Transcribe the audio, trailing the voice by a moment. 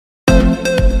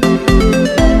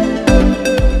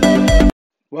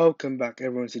Welcome back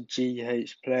everyone to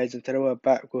GH Players, and today we're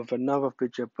back with another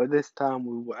video, but this time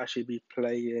we will actually be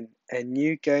playing a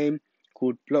new game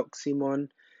called Bloxymon.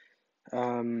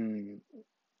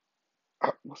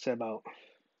 What's it about?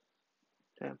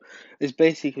 It's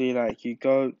basically like it's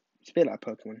a bit like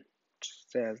Pokemon, just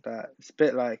says that. It's a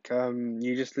bit like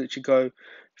you just literally go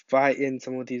fight in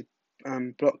some of these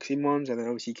Bloxymons, and then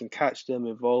obviously you can catch them,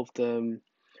 evolve them,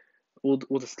 all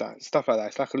the stuff like that.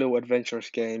 It's like a little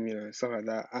adventurous game, stuff like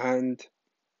that. And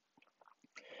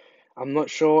I'm not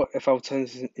sure if I'll turn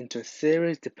this into a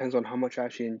series. Depends on how much I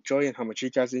actually enjoy and how much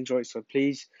you guys enjoy. So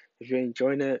please, if you're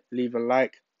enjoying it, leave a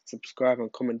like, subscribe,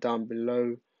 and comment down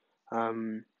below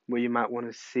what you might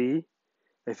want to see.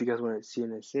 If you guys want to see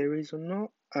in a series or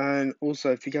not. And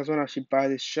also, if you guys want to actually buy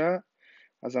this shirt,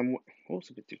 as I'm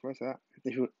also a bit too close to that.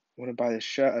 If you want to buy this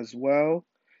shirt as well,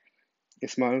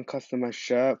 it's my own customized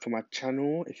shirt for my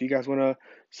channel. If you guys want to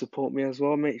support me as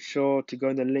well, make sure to go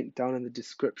in the link down in the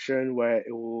description where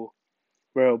it'll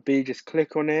be. Just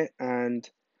click on it and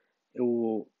it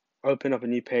will open up a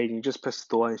new page and you just press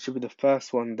store and it should be the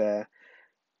first one there.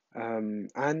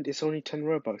 And it's only 10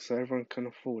 Robux, so everyone can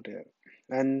afford it.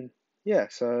 And yeah,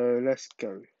 so let's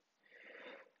go.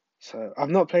 So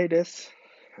I've not played this,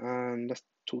 and let's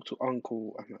talk to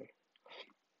Uncle Ammo.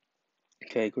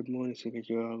 Okay, good morning, so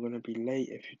you're gonna be late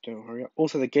if you don't hurry up.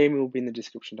 Also, the game will be in the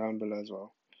description down below as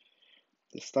well.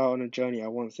 To start on a journey I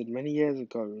once did many years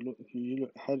ago.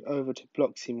 Head over to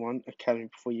Bloxymon Academy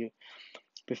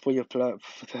before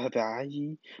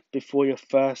your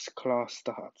first class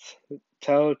starts.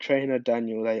 Tell trainer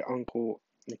Daniel that your uncle.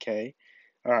 Okay.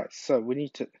 Alright, so we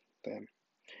need to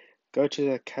go to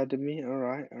the academy.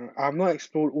 Alright. I've not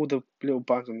explored all the little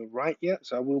buttons on the right yet,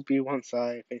 so I will be once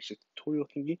I finish the tutorial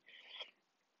thingy.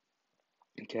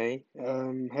 Okay.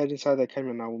 Head inside the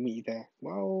academy and I will meet you there.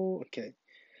 Well, okay.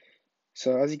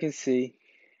 So as you can see,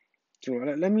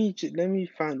 let me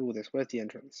find all this. Where's the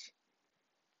entrance?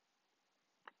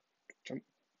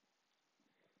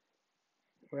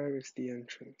 Where is the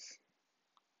entrance?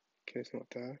 Okay, it's not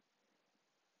there.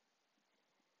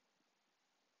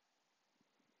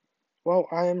 Well,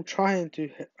 I am trying to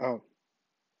oh,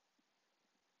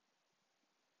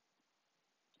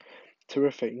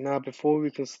 terrific. Now, before we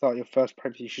can start your first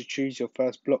practice, you should choose your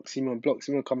first Bloxymon.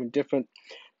 Bloxymon come in different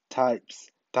types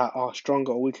that are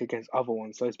stronger or weaker against other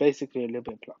ones. So it's basically a little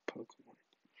bit like Pokemon.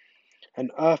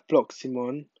 An Earth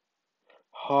Bloxymon,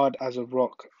 hard as a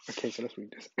rock. Okay, so let's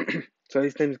read this. So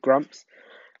his name's Grumps.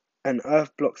 An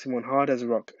Earth Bloxymon, hard as a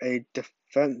rock. A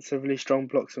defensively strong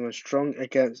Bloxymon, strong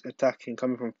against attacking,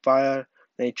 coming from fire,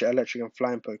 nature, electric, and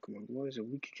flying Pokemon. What is it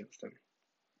weak against them?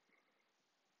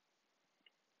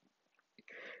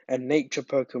 A nature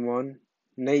Pokemon.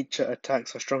 Nature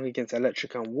attacks are strong against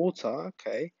electric and water.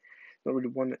 Okay. Not really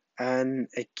one. And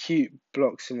a cute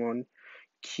Bloxymon.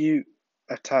 Cute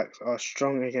attacks are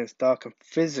strong against dark and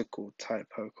physical type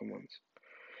Pokemon.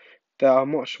 There are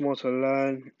much more to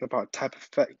learn about type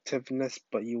effectiveness,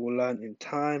 but you will learn in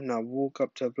time. Now walk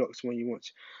up to a Bloxymon you want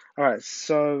to. Alright,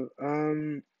 so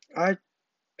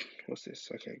what's this?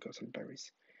 Okay, got some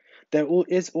berries. There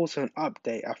is also an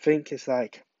update. I think it's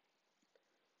like,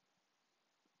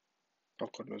 oh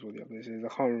God knows what the update is. I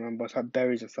can't remember. It's like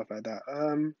berries and stuff like that.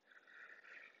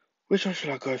 Which one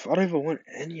should I go for? I don't even want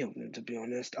any of them, to be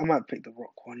honest. I might pick the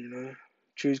rock one.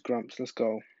 Choose Grumps. Let's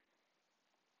go.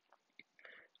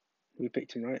 We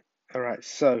picked him, right? Alright,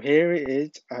 so here it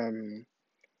is.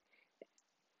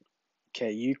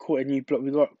 Okay, you caught a new block.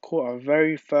 We caught our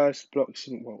very first block.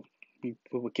 Well, we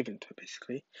were given to it,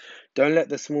 basically. Don't let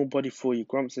the small body fool you.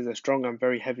 Grumps is a strong and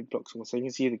very heavy block. So you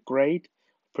can see the grade.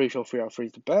 Pretty sure 3 out of 3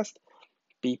 is the best.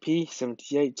 BP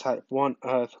 78, type 1,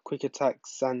 Earth, quick attack,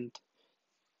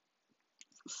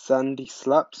 sandy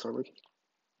slap, sorry.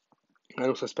 And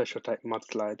also special attack,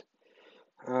 mudslide.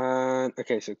 And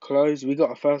okay, so close. We got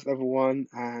our first ever one,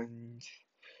 and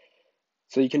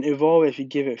so you can evolve if you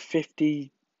give it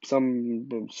 50 some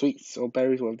sweets or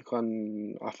berries, whatever the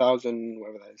kind, 1,000,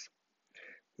 whatever that is.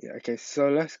 Yeah, okay, so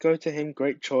let's go to him.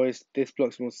 Great choice. This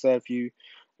blocks will serve you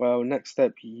well. Next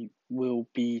step will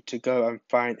be to go and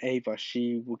find Ava.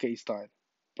 She will get you started.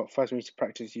 But first we need to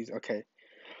practice use. Okay.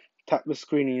 Tap the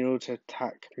screen in order to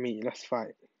attack me. Let's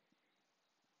fight.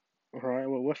 Alright,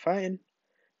 well, we're fighting.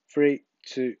 3,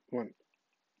 2, 1.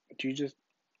 Do you just.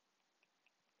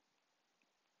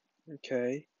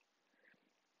 Okay.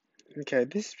 Okay,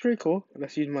 this is pretty cool.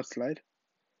 Let's use Mudslide.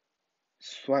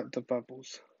 Swipe the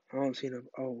bubbles. I don't see them.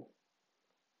 Oh.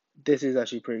 This is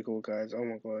actually pretty cool, guys. Oh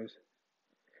my god.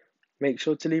 Make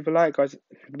sure to leave a like, guys.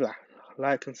 Blah.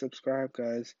 Like and subscribe,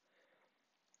 guys.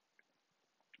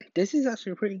 This is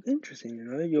actually pretty interesting, you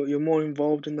know. You're more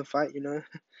involved in the fight, you know.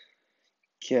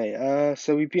 Okay,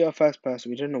 so we beat our first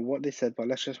person. We don't know what they said, but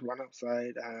let's just run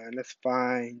outside and let's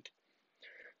find.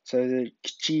 So the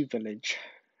Kchi village.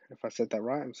 If I said that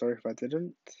right, I'm sorry if I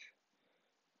didn't.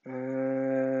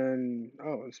 And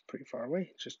oh, it's pretty far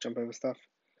away. Just jump over stuff.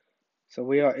 So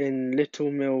we are in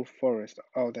Little Mill Forest.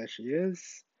 Oh, there she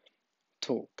is.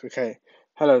 Talk. Okay.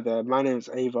 Hello there. My name is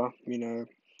Ava. You know,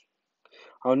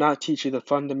 I'll now teach you the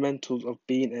fundamentals of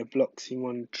being a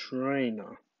Bloxymon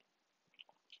trainer.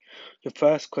 Your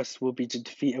first quest will be to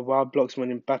defeat a wild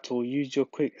Bloxymon in battle. Use your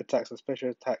quick attacks and special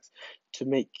attacks to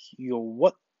make your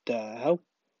what the hell?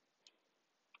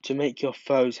 To make your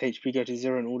foes HP go to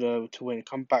 0 in order to win.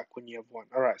 Come back when you have won.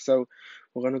 Alright, so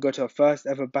we're gonna go to our first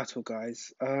ever battle,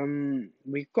 guys.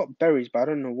 We've got berries, but I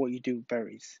don't know what you do with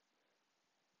berries.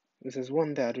 There's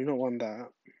one there, I do not want that.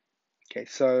 Okay,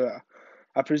 so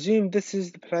I presume this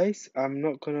is the place. I'm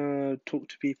not gonna talk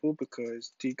to people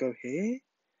because do you go here?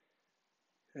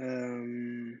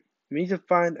 We need to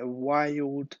find a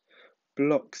wild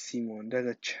Bloxymon. There's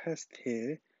a chest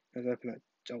here. Let's open that.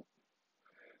 Oh,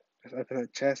 let's open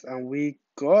that chest, and we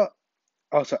got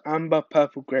also amber,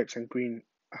 purple grapes, and green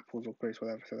apples or grapes,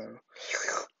 whatever. So that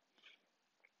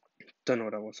don't know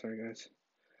what that was. Sorry, guys.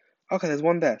 Okay, there's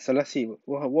one there. So let's see.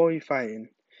 What are you fighting?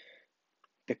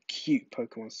 The cute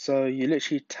Pokemon. So you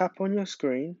literally tap on your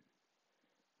screen.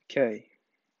 Okay.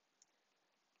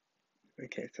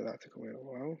 Okay, so that took a little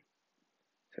while.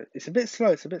 So it's a bit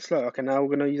slow. It's a bit slow. Okay, now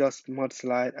we're gonna use our mud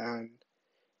slide and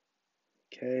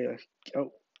okay.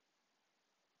 Oh,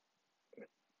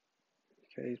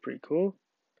 okay, it's pretty cool.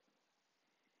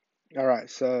 All right,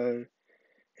 so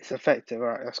it's effective. All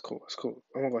right, that's cool. That's cool.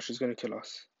 Oh my gosh, it's gonna kill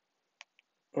us.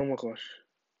 Oh my gosh,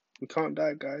 we can't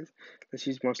die, guys. Let's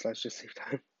use mud slides just save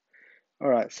time. All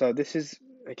right, so this is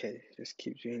okay. Just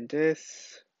keep doing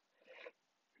this.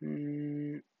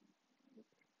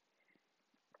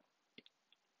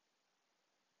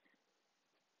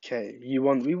 Okay, you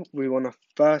won. We won a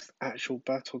first actual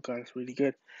battle, guys. Really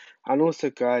good. And also,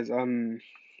 guys,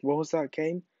 what was that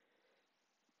game?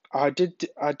 I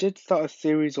did start a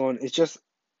series on. It's just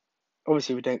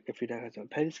obviously we don't if you don't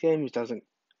play this game, it doesn't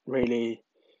really.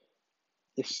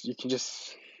 It's you can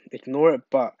just ignore it.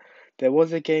 But there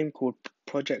was a game called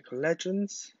Project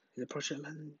Legends. Is it Project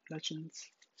Legends?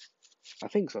 I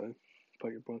think so.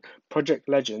 Project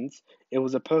Legends. It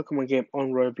was a Pokemon game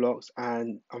on Roblox,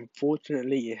 and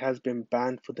unfortunately, it has been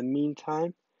banned for the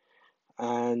meantime.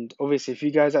 And obviously, if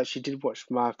you guys actually did watch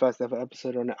my first ever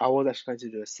episode on it, I was actually going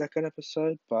to do a second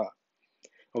episode, but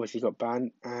obviously got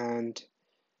banned. And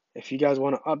if you guys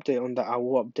want to update on that, I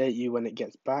will update you when it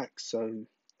gets back. So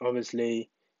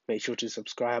obviously, make sure to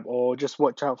subscribe or just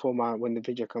watch out for my when the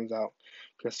video comes out.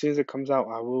 Because as soon as it comes out,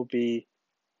 I will be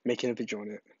making a video on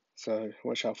it. So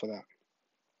watch out for that.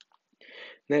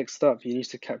 Next up, you need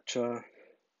to capture.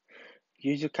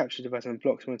 Use your capture device and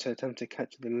Bloxymon to attempt to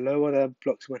capture. The lower the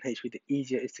Bloxymon HP, the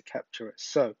easier it is to capture it.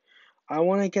 So I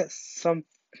want to get some.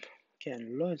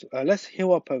 Getting loads. Let's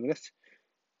heal our Pokemon.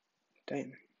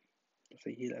 Damn. That's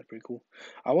a healer. Pretty cool.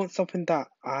 I want something that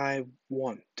I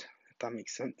want. If that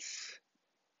makes sense.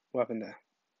 What happened there?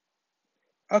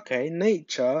 Okay,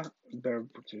 nature.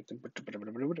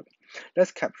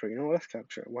 Let's capture it. You know what? Let's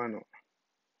capture it. Why not?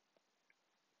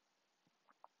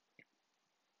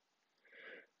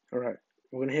 Alright.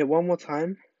 We're going to hit one more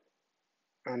time.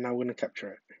 And now we're going to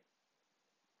capture it.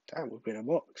 Damn, we've been in a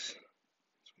box.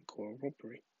 It's called a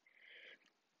robbery.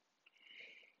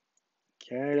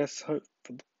 Okay, let's hope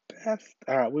for the best.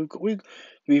 Alright,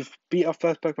 we've beat our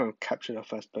first Pokemon, captured our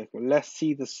first Pokemon. Let's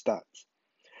see the stats.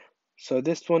 So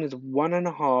this one is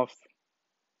 1.5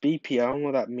 BP. I don't know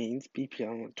what that means. BP, I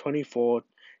don't know, 24.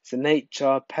 It's a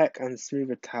nature, peck, and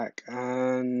smooth attack,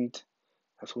 and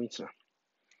that's all we need to know.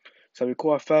 So we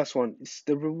call our first one.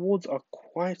 The rewards are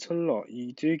quite a lot.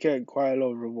 You do get quite a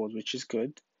lot of rewards, which is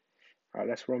good. Alright,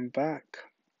 let's run back.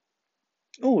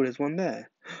 Oh, there's one there.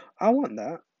 I want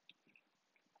that.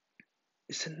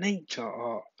 It's a nature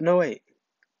art. No, wait.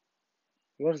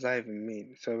 What does that even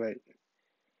mean? So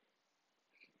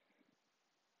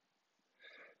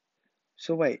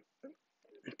wait.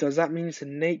 Does that mean it's a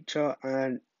nature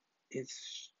and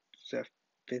it's a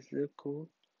physical?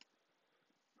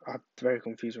 I'm very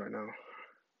confused right now.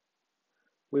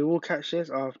 We will catch this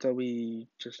after we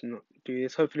just not do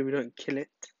this. Hopefully we don't kill it.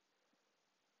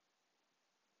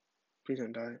 Please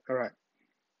don't die. Alright.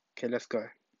 Okay, let's go.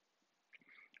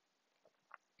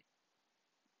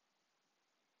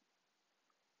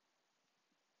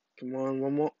 Come on,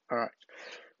 one more. Alright.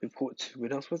 We've caught 2. We're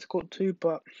not supposed to caught 2,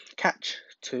 but catch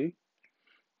 2. I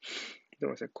don't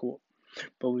want to say caught.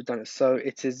 but we've done it. So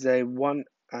it is a 1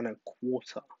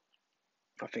 1/4,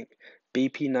 I think.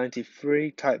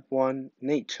 BP93, Type 1,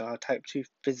 Nature, Type 2,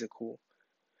 Physical.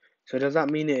 So does that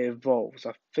mean it evolves?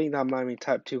 I think that might mean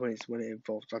Type 2 when it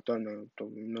evolves. I don't know.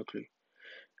 No clue.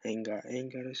 Ain't got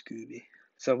a Scooby.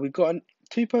 So we got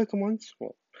two Pokemons.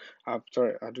 Well, I'm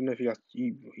sorry, I don't know if you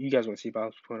guys want to see, but I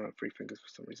was putting up 3 fingers for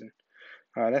some reason.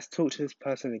 Alright, let's talk to this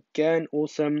person again.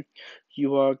 Awesome.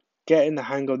 You are getting the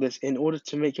hang of this. In order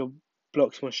to make your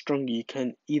Bloxymon stronger, you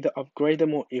can either upgrade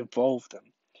them or evolve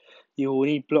them. You will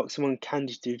need Bloxymon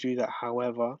candies to do that,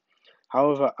 however, I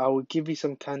will give you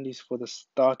some candies for the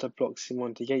starter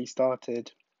Bloxymon to get you started.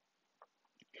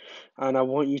 And I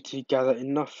want you to gather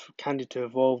enough candy to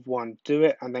evolve one. Do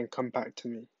it and then come back to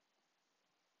me.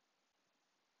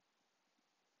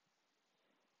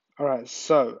 Alright,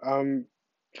 so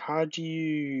how do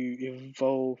you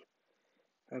evolve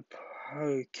a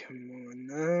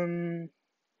Pokemon?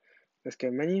 Let's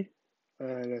go menu.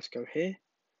 Let's go here.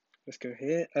 Let's go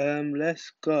here.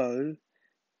 Let's go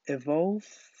evolve.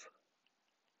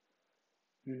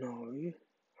 No.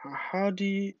 How do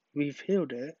you? We've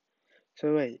healed it.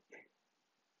 So wait.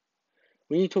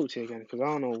 We need to talk to you again because I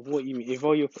don't know what you mean.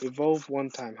 Evolve 1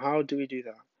 time. How do we do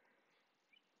that?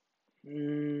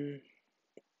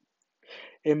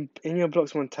 In your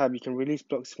Bloxymon tab, you can release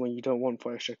Bloxymon you don't want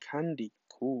for extra candy.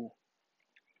 Cool.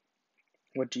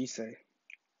 What do you say?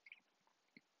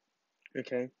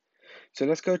 Okay. So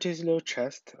let's go to his little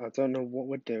chest. I don't know what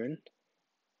we're doing.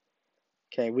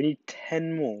 Okay, we need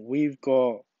 10 more. We've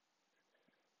got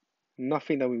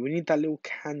nothing that we need that little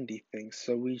candy thing.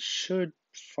 So we should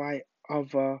fight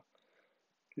other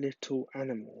little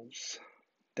animals.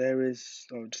 There is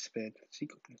disappeared. He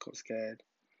got scared.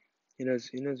 He knows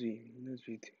we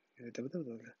yeah, I don't know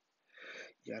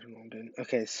what I'm doing.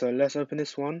 Okay, so let's open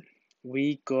this one.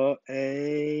 We got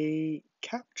a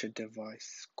capture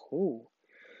device. Cool.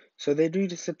 So they do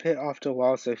disappear after a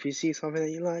while. So if you see something that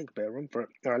you like, better run for it.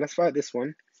 All right, let's fight this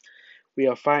one. We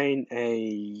are fighting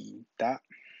that.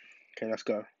 Okay, let's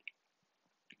go.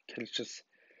 Okay,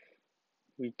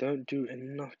 we don't do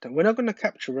enough. We're not gonna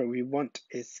capture what we want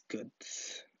is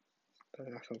goods.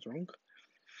 That sounds wrong.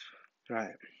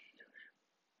 Right.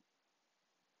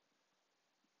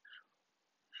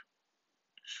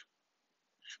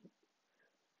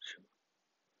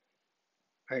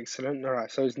 Excellent. All right.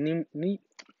 So it's neat.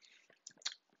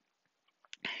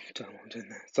 Don't know what I'm doing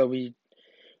there. So we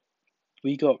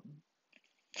got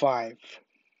 5.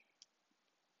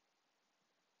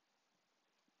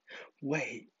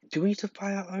 Wait, do we need to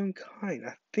find our own kind?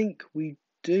 I think we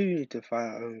do need to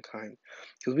find our own kind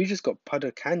because we just got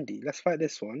Pudder Candy. Let's fight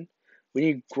this one. We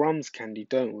need Grum's Candy,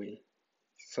 don't we?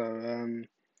 So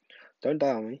don't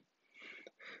die on me.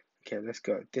 Okay, let's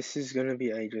go. This is gonna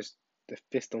be just the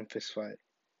fist on fist fight.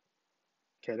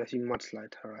 Okay, let's use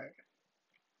Mudslide. All right.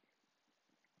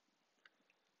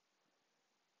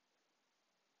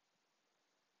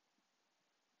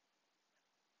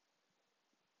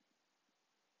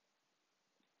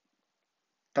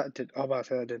 That did. Oh, about to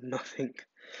say that did nothing.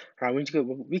 All right, we need to go.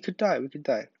 We could die. We could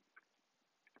die.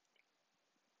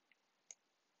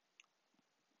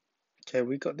 Okay,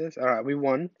 we got this. All right, we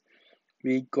won.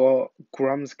 We got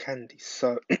Grum's Candy.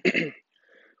 So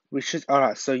we should. All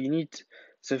right. So you need.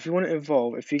 So if you want to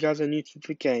evolve, if you guys are new to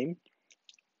the game,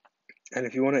 and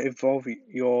if you want to evolve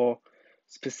your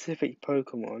specific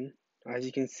Pokemon, as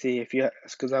you can see, if you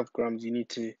because I have Grums, you need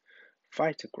to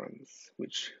fight a Grums,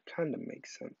 which kind of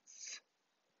makes sense.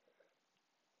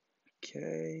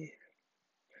 Okay.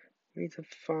 We need to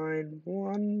find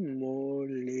one more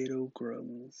little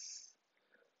Grums.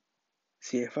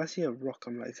 See, if I see a rock,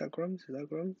 I'm like, is that Grums? Is that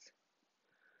Grums?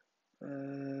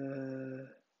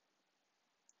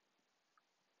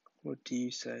 What do you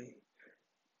say?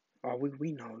 Oh,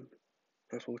 we know.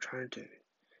 That's what we're trying to do.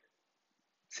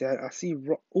 See, I see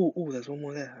rock. Oh, there's one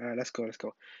more there. Alright, let's go.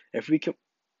 If we can.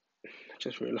 I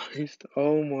just realized.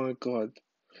 Oh my god.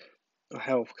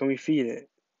 Health. Can we feed it?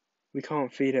 We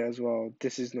can't feed it as well.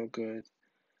 This is not good.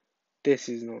 This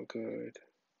is not good.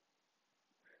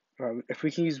 Alright, if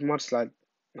we can use Mudslide.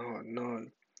 Oh no.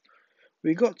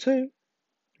 We got 2.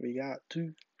 We got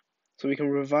 2. So we can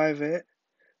revive it.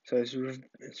 So it's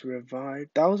revived.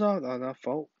 That was our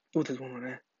fault. Oh, there's one more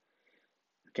there.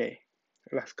 Okay,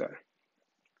 let's go.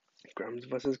 Grams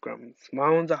versus Grams.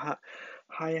 My one's a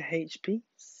higher HP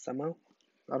somehow.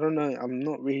 I don't know. I'm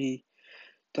not really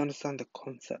don't understand the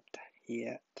concept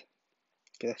yet.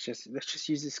 Okay, let's just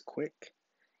use this quick.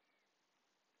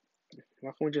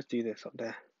 Why can't we just do this up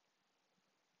there?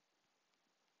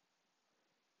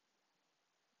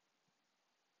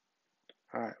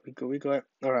 Alright, we got it.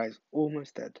 Alright, it's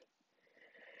almost dead.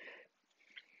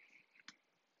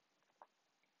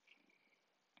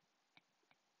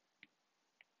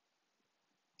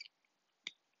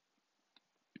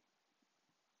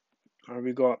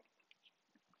 We got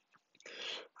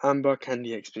Amber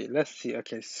Candy XP. Let's see.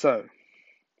 Okay, so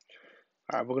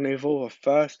we're gonna evolve our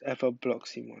first ever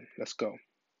Bloxymon. Let's go.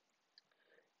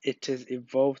 It is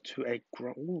evolved to a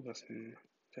Ooh,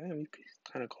 damn, he's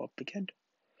kind of got a big head.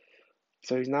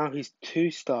 So he's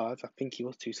 2 stars. I think he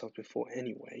was 2 stars before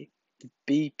anyway.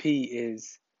 BP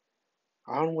is,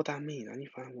 I don't know what that means. I need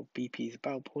to find out what BP is.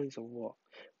 Battle points or what?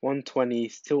 120,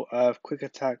 still Earth, quick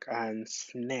attack, and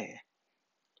snare.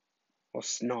 Or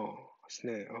snare,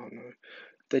 I don't know.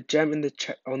 The gem in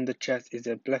on the chest is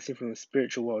a blessing from the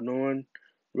spiritual world. No one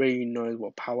really knows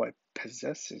what power it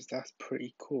possesses. That's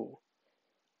pretty cool.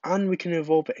 And we can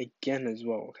evolve it again as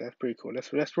well. Okay, that's pretty cool.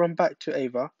 Let's run back to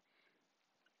Ava.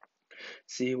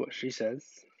 See what she says.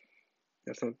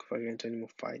 Let's not get into any more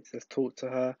fights. Let's talk to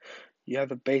her. You have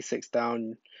the basics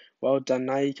down. Well done.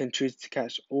 Now you can choose to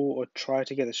catch all or try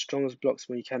to get the strongest blocks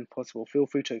when you can possible. Feel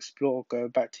free to explore or go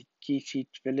back to Kichi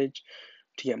village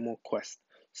to get more quests.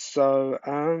 So,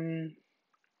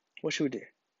 what should we do?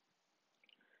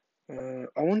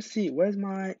 I want to see, where's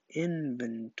my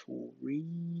inventory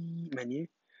menu?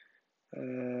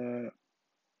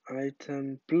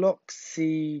 Item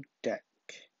Bloxy deck.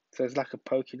 So it's like a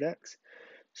Pokédex.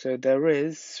 So there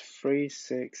is 3,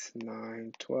 6,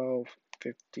 9, 12,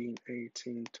 15,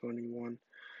 18, 21,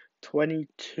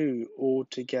 22 all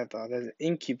together. There's an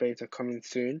incubator coming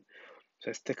soon.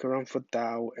 So stick around for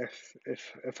that.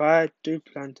 If I do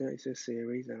plan to make this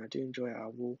series and I do enjoy it, I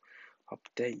will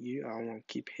update you. I want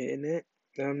to keep hitting it.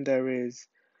 There is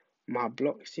my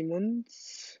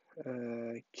Bloxymons.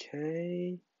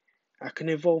 Okay. I can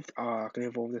evolve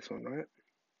this one, right?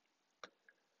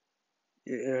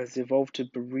 It has evolved to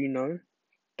Burino.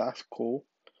 That's cool.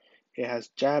 It has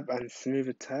jab and smooth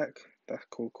attack. That's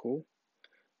cool.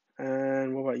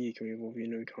 And what about you? Can we evolve you?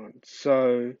 No, we can't.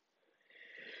 So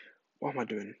what am I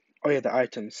doing? Oh yeah, the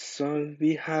items. So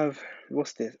we have,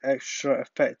 what's this? Extra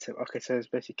effective. Okay, so it's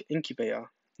basically incubator,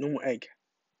 normal egg,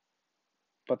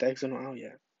 but the eggs are not out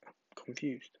yet. I'm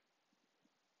confused.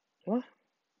 What?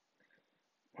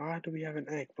 Why do we have an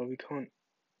egg but we can't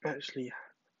actually?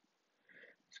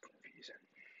 It's confusing.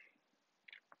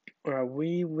 Alright,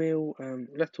 we will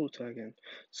let's talk to her again.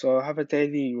 So I have a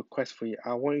daily request for you.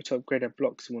 I want you to upgrade a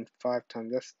Bloxymon 5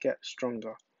 times. Let's get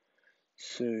stronger.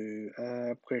 So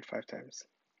upgrade 5 times.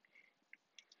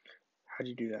 How do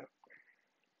you do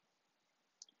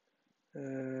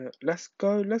that? Let's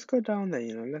go down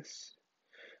there, let's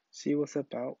see what's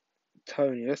about.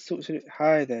 Tony, let's talk to.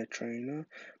 Hi there, trainer.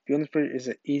 Beyond the Bridge is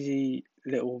an easy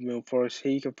little mill for us.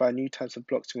 Here you can find new types of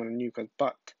blocks when a new code,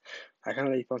 but I can't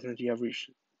let you pass until you have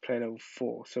reached play level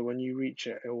 4. So when you reach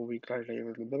it, it will be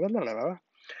calculated.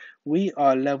 We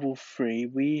are level 3.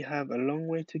 We have a long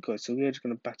way to go, so we are just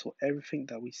gonna battle everything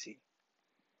that we see.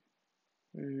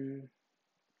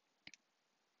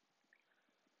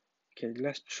 Okay,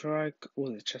 let's try. Oh,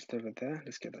 the chest over there.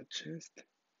 Let's get that chest.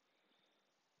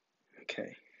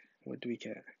 Okay, what do we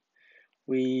get?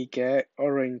 We get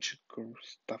orange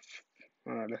stuff.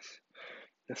 Alright,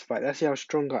 let's fight. Let's see how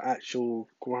strong our actual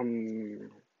Gram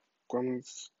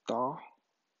Star.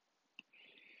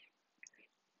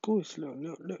 Cool, it's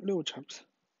little chaps.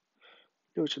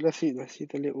 Let's see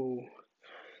the little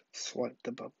swipe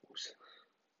the bubbles.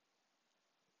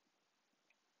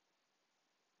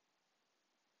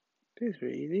 This is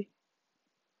very easy.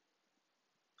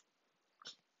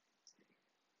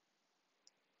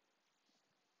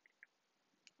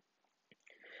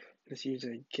 Let's use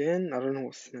it again. I don't know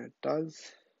what snare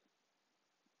does.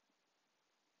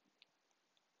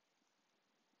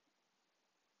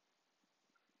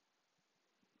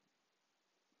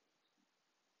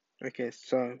 Okay,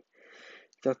 so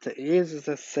that the ears is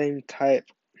the same type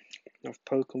of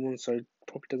Pokemon, so it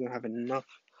probably doesn't have enough,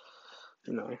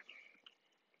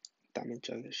 damage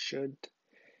as it should.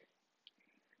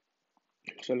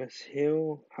 So let's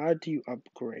heal. How do you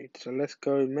upgrade? So let's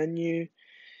go menu.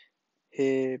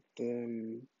 Here,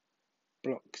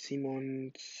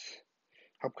 Bloxymons.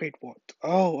 Upgrade what?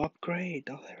 Oh, upgrade.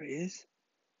 Oh, there it is.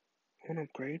 I want to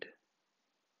upgrade.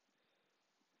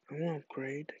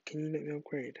 Can you let me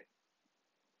upgrade?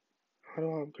 How do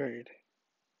I upgrade?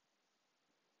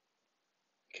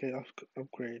 Okay,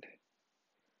 upgrade.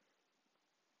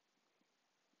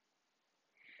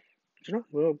 Do you know?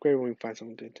 We'll upgrade when we find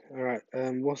something good. Alright,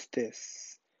 what's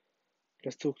this?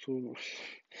 Let's talk to.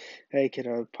 Hey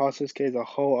kiddo, past this gate is a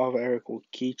whole other area called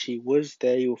Kichi Woods.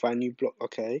 There you'll find new block.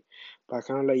 Okay, but I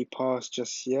can't let you pass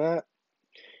just yet.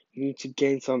 You need to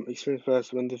gain some experience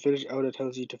first. When the village elder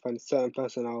tells you to find a certain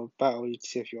person, I'll battle you to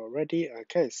see if you're ready.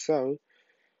 Okay, so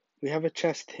We have a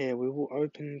chest here. We will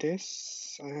open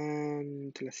this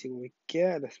and let's see what we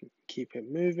get. Let's keep it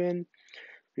moving.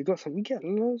 We get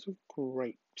loads of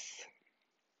grapes.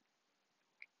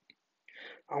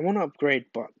 I want to upgrade,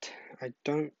 but I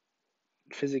don't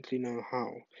physically know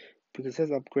how. Because it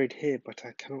says upgrade here, but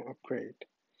I cannot upgrade.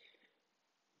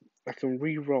 I can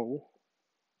re-roll.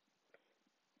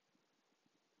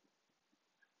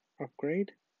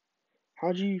 Upgrade?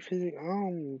 How do you physically? Oh,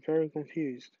 I'm very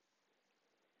confused.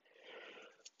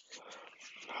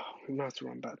 We might have to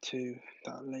run back to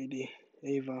that lady,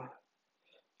 Ava.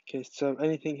 Okay, so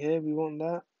anything here? We want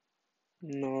that?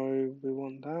 No, we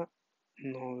want that?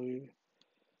 No.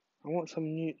 I want some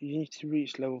new. You need to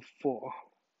reach level 4.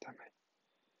 Damn it.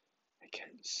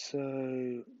 Okay,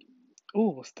 so. Oh,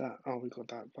 what's that? Oh, we got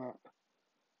that, but.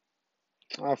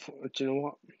 Do you know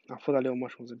what? I thought that little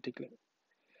mushroom was a diglet.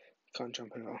 Can't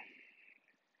jump over.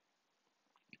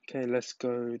 Okay, let's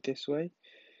go this way.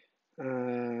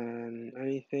 And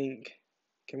anything.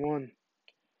 Come on.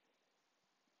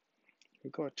 We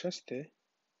got a chest here.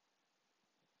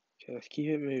 Okay, let's keep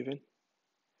it moving.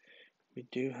 We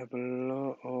do have a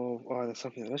lot of. Oh, there's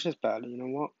something. Let's just battle. You know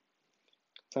what?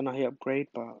 Don't know how to upgrade,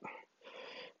 but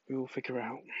we will figure it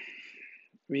out.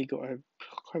 We got a.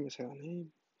 I can't even say that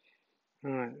name.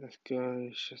 Alright, let's go.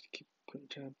 Let's just keep quick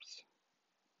jabs.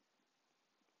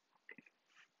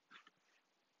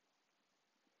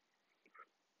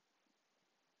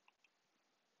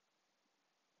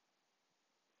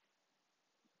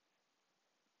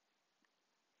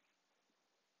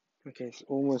 Okay, it's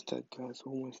almost dead, guys.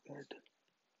 Almost dead.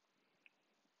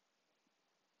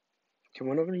 Okay,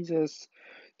 we're not going to use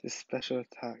this special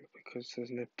attack because there's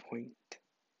no point.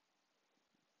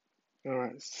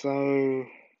 Alright, so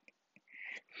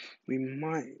we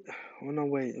might. Oh no,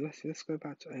 wait. Let's go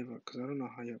back to Ava because I don't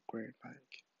know how you upgrade back.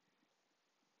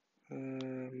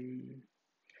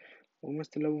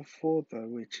 Almost to level 4 though,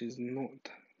 which is not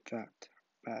that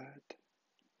bad.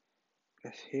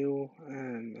 Let's heal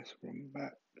and let's run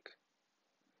back.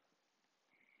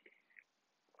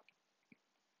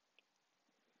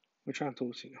 We're trying to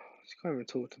talk to you. Let's can't even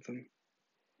talk to them.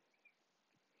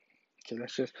 Okay,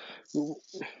 let's just.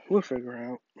 We'll figure it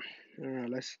out. Alright,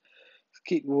 let's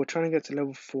keep. We're trying to get to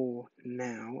level 4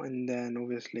 now, and then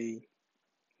obviously,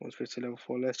 once we're to level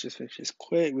 4, let's just finish this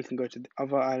quick. We can go to the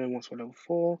other island once we're level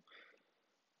 4.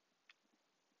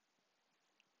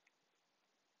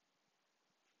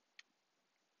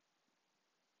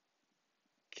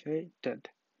 Okay, dead.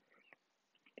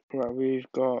 Right, we've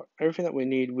got everything that we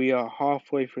need. We are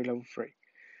halfway through level 3.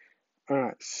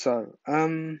 Alright, so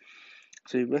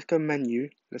let's go menu.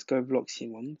 Let's go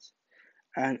Bloxymons.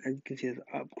 And as you can see, there's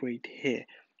an upgrade here,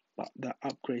 but the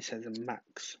upgrade says a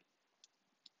max.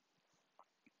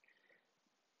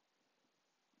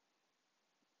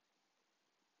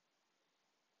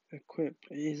 Equipped,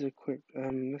 it is equipped.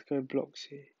 Let's go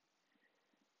Bloxy.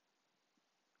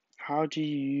 How do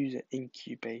you use an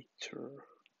incubator?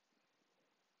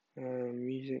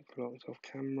 Music locked off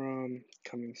camera,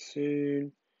 coming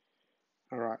soon.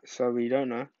 Alright, so we don't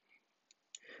know.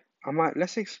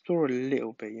 Let's explore a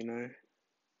little bit, you know.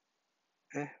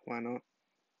 Why not?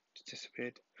 Just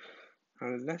disappeared.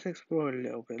 Let's explore a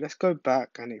little bit. Let's go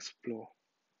back and explore.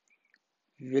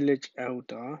 Village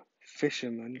Elder,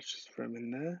 Fisherman, let's just throw him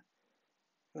in there.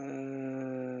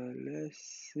 Let's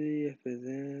see if there's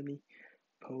any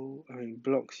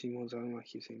Bloxymons, I don't know why I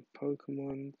keep saying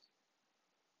Pokemon.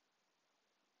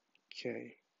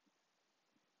 Okay.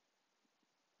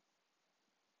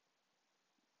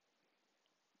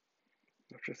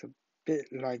 That's just a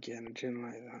bit laggy and I didn't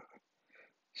like that.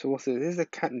 So what's this? This is a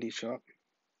candy shop.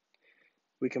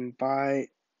 We can buy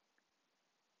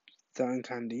certain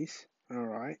candies.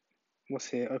 Alright. What's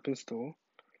here? Open store.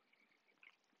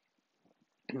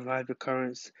 Revive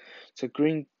occurrence. So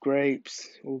green grapes.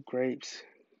 All grapes.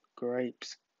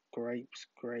 Grapes. Grapes.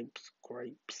 Grapes.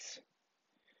 Grapes.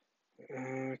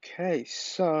 Okay,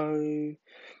 so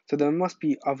there must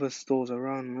be other stores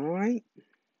around, right?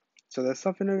 So there's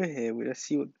something over here. Let's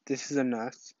see what this is. A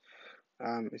nurse.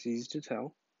 It's easy to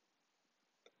tell.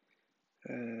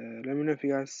 Let me know if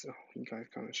you guys. Oh, you guys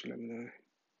can't actually let me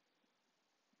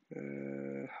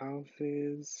know.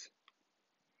 Houses.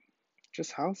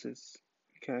 Just houses.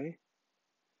 Okay.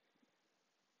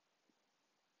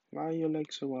 Why are your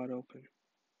legs so wide open?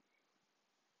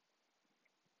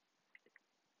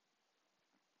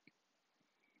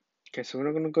 Okay, so we're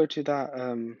not gonna go to that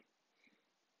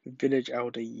village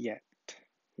elder yet.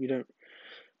 We don't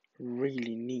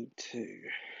really need to.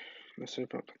 Let's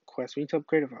open up the quest. We need to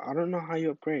upgrade it. I don't know how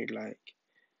you upgrade. Like,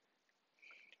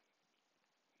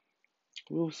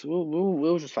 we'll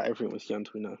just fight everyone with you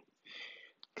until we know.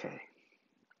 Okay.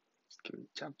 Let's give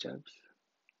it jabs.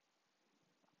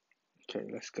 Okay,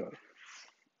 let's go.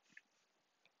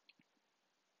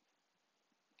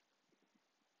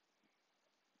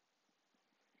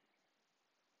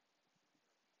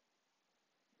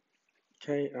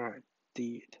 Okay, alright,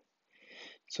 did.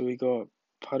 So we got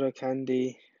puddle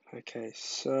candy. Okay,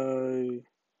 so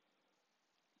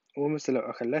almost a lot.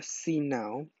 Okay, let's see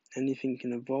now. Anything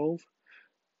can evolve.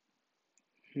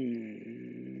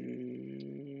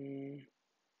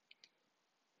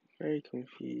 Very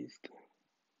confused.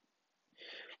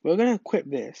 We're gonna equip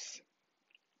this.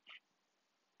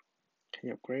 Can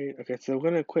you upgrade? Okay, so we're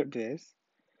gonna equip this.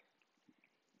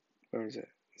 Where is it?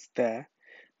 It's there.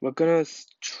 We're gonna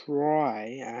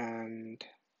try and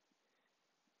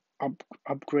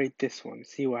upgrade this one.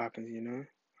 See what happens.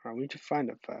 Alright, we need to find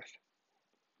it first.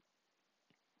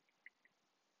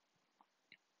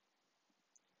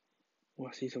 Oh,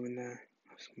 I see something there.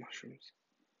 That's mushrooms.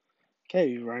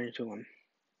 Okay, we ran into one.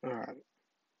 Alright,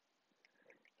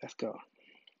 let's go.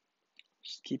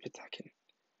 Just keep attacking.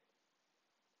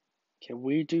 Okay,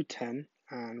 we do 10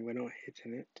 and we're not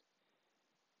hitting it.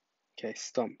 Okay,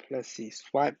 stomp. Let's see.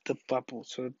 Swipe the bubble.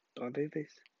 So are they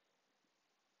this?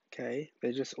 Okay,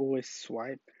 they just always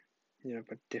swipe,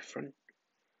 but different.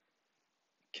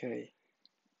 Okay.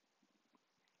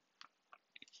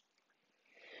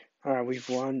 Alright, we've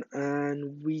won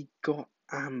and we got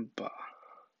amber.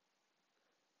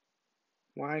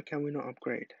 Why can we not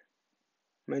upgrade?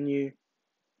 Menu,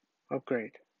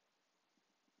 upgrade.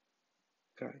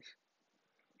 Guys,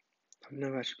 I've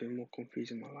never actually been more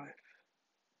confused in my life.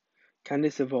 Can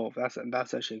this evolve?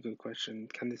 That's actually a good question.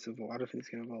 Can this evolve? I don't think it's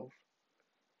gonna evolve.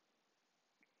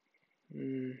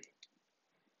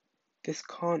 This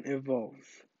can't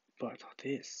evolve, but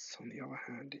this, on the other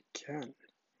hand, it can.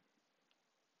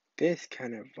 This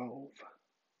can evolve.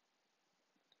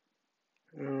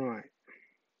 Alright.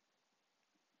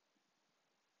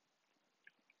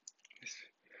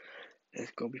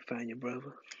 Let's go be find your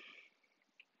brother.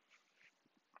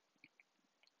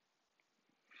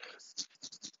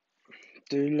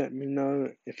 Do let me know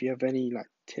if you have any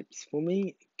tips for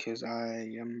me, because I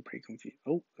am pretty confused.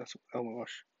 Oh my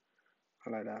gosh. I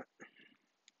like that.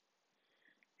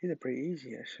 These are pretty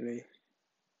easy actually.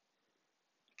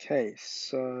 Okay,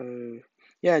 so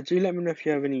yeah, do let me know if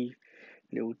you have any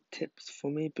little tips for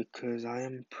me, because I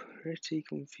am pretty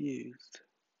confused.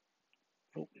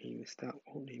 Oh, he missed that.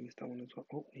 Oh, he missed that one as well.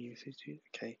 Oh, he missed it too.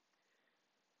 Okay.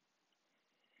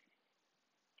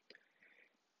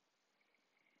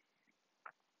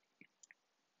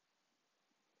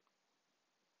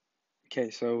 Okay,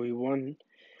 so we won,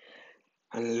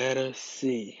 and let us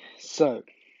see. So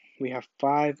we have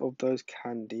 5 of those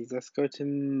candies. Let's go to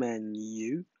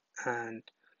menu, and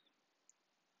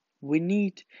we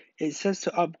need. It says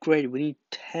to upgrade. We need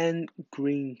 10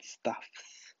 green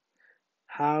stuffs.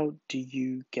 How do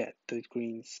you get the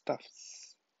green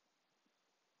stuffs?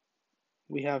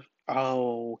 We have.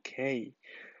 Oh, okay.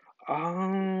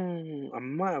 Oh, I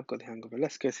might have got the hang of it.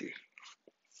 Let's go see.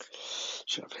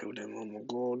 Should have healed him. Oh my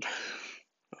god.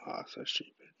 Ah, so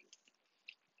stupid.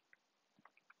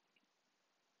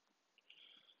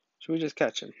 Should we just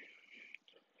catch him?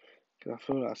 Because I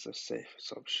feel that's the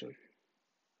safest option.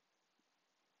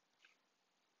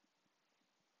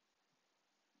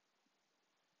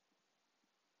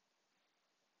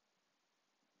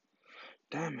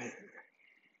 Damn it.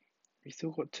 We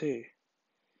still got 2.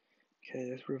 Okay,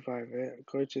 let's revive it.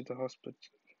 Go to the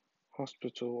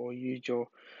hospital or use your.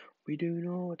 We do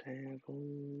not have.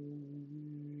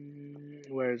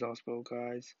 Where is the hospital,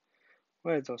 guys?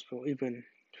 Where is the hospital? Even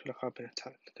I feel like I've been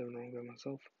attacked. Don't know by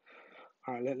myself.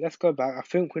 Alright, let's go back. I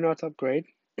think we know how to upgrade.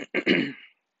 Okay,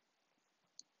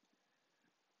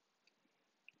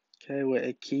 we're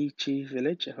at Kichi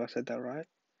Village, if I said that right.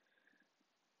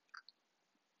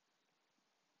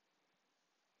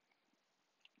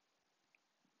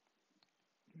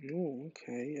 Oh,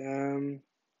 okay.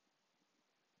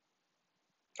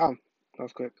 Oh, that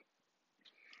was quick.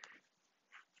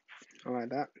 I like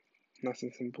that. Nice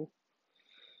and simple.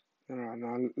 Alright,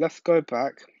 now let's go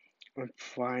back and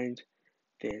find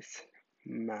this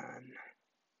man.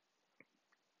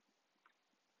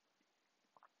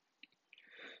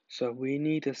 So we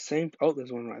need the same. Oh,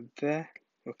 there's one right there.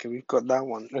 Okay, we've got that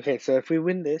one. Okay, so if we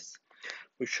win this,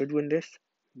 we should win this.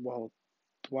 Well,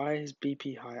 why is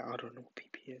BP high? I don't know what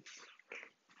BP is.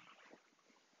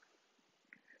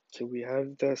 So we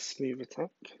have the smooth attack.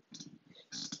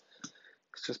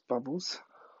 It's just bubbles.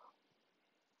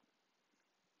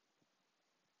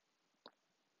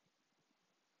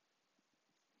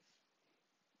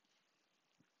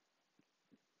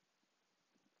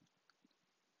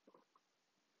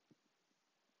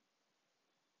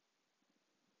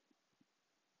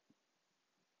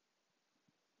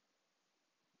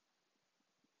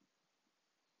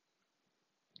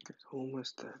 It's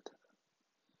almost dead.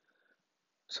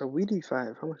 So we do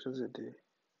 5. How much does it do?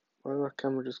 Why is our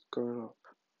camera just going up?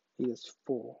 He is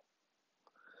 4.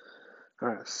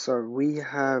 Alright, so we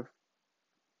have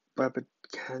Baba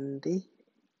Candy.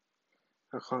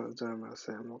 I can't do what I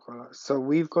say, I'm not gonna lie. So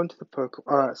we've gone to the Pokemon.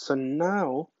 Alright, so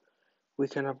now we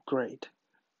can upgrade.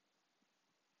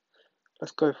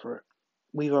 Let's go for it.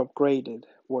 We've upgraded.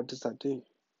 What does that do?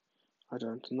 I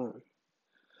don't know.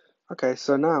 Okay,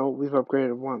 so now we've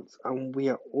upgraded once, and we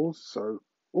are also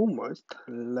almost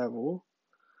level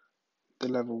the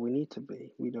level we need to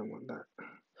be. We don't want that.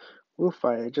 We'll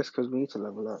fight it just because we need to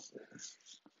level up.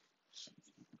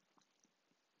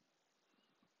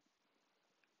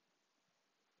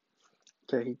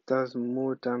 Okay, he does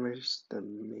more damage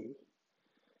than me,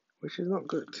 which is not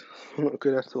good. Not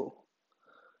good at all.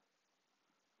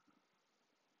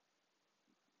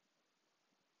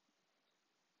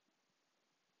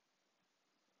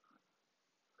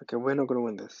 Okay, we're not gonna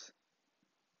win this.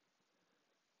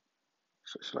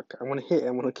 I want to hit it,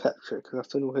 I want to capture it, because that's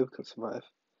the only way we can survive.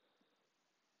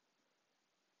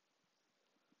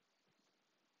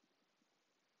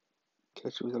 Okay,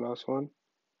 should be the last one.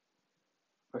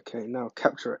 Okay, now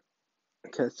capture it.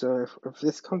 Okay, so if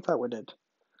this comes out, we're dead.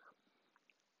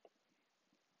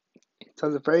 It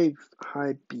has a very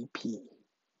high BP.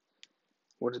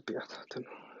 What is BP? I don't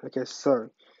know. Okay, so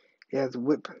he has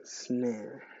whip and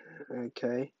snare.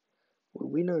 Okay, well,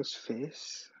 we know his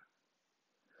face.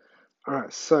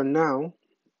 Alright, so now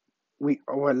we're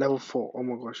at level 4. Oh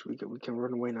my gosh, we can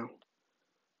run away now.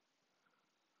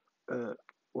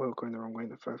 We're going the wrong way in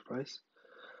the first place.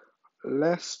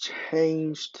 Let's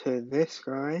change to this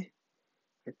guy.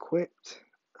 Equipped.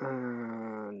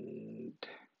 And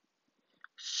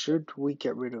should we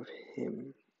get rid of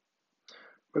him?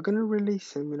 We're going to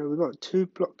release him. You know, we've got 2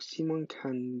 Bloxymon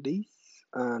candies.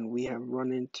 And we have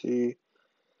run into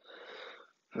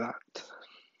that.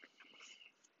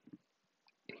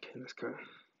 Okay, let's go.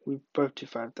 We both do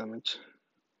 5 damage.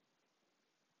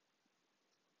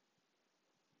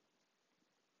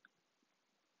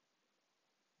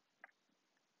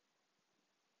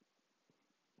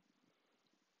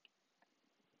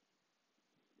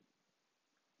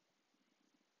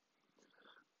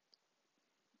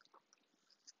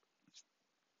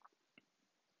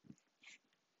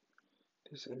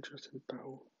 This interesting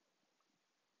battle.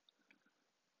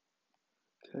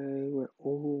 Okay, we're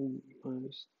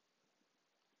almost.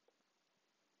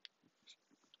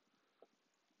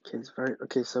 Okay, it's very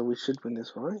okay. So we should win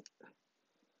this, right?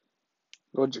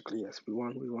 Logically, yes, we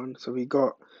won. So we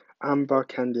got amber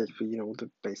candy HP, you know, all the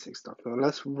basic stuff. Now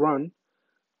let's run.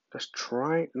 Let's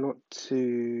try not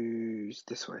to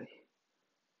this way.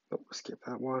 Oh, skip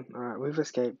that one. Alright, we've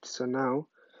escaped. So now,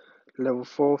 level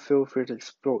 4, feel free to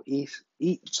explore East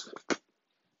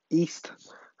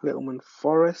Littleman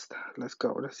Forest. Let's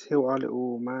go. Let's heal our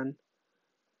little man.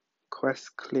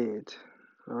 Quest cleared.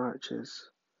 Alright, cheers.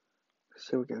 Let's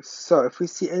heal again. So, if we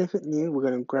see anything new, we're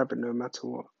going to grab it no matter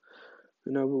what.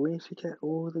 You know, but we need to get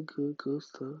all the good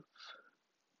stuff.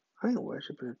 I ain't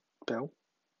worshipping a bell.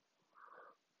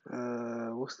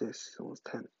 What's this? Almost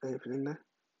 10. Anything in there?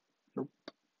 Nope.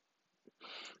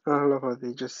 I love how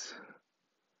they just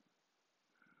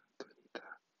do that.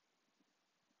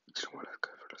 You know what?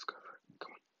 Let's go for it.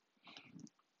 Come on.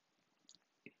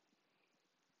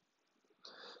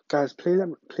 Guys,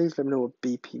 please let me know what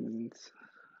BP means.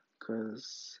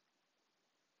 Because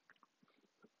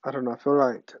I don't know, I feel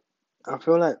like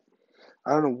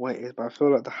I don't know what it is, but I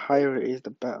feel like the higher it is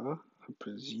the better, I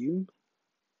presume.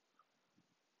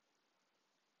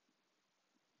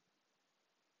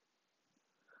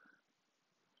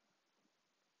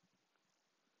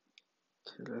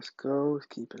 Okay, let's go. Let's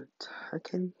keep it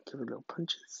attacking. Give it little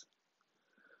punches.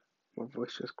 My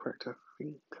voice just cracked, I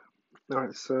think.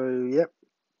 Alright, so yep.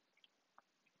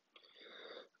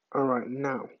 Alright,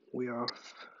 now we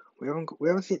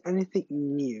haven't seen anything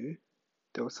new.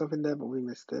 There was something there, but we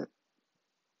missed it.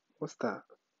 What's that?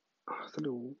 Oh, it's a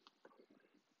little.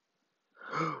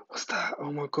 What's that?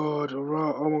 Oh my god!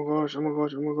 Alright! Oh my gosh! Oh my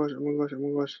gosh! Oh my gosh! Oh my gosh! Oh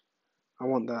my gosh! I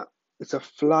want that. It's a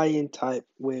flying type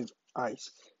with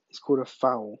ice. It's called a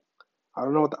foul. I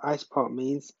don't know what the ice part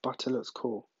means, but it looks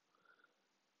cool.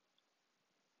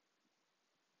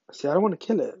 See, I don't want to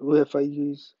kill it. What if I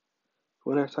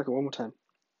attack it one more time?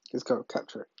 Let's go,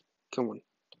 capture it. Come on.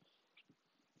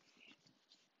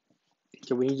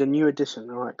 Okay, we need a new addition.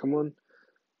 Alright, come on.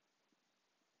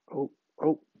 Oh,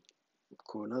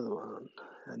 cool, another one.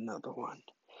 Another one.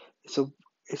 It's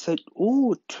a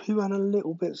 2 and a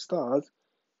little bit stars.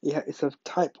 Yeah, it's a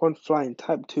type 1 flying,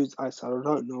 type 2 is ice. I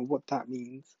don't know what that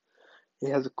means.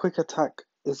 It has a quick attack,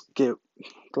 it's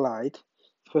glide.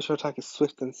 Special attack is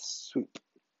swift and swoop.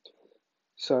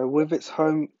 So with its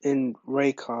home in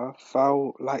Raycar,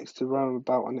 Fowl likes to roam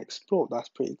about and explore. That's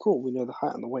pretty cool. We know the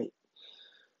height and the weight.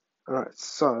 Alright,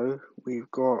 so we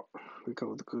got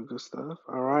all the Google stuff.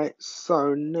 Alright,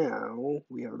 so now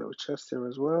we have a little chest here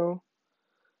as well.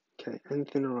 Okay,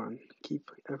 anything around. Keep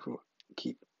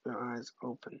your eyes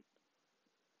open.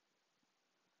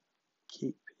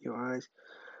 Keep your eyes.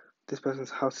 This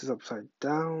person's house is upside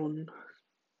down.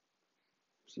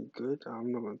 Is he good?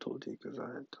 I'm not gonna talk to you because I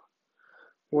had.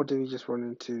 What did we just run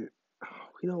into? Oh,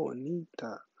 we don't need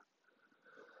that.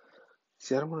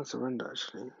 See, I don't want to surrender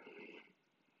actually.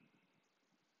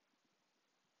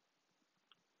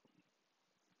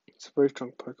 It's a very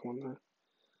strong Pokemon though.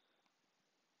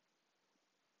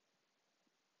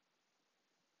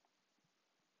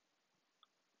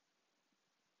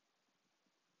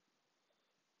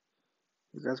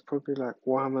 You guys probably like,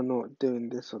 why am I not doing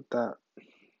this or that?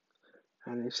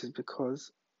 And this is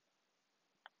because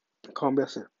I can't be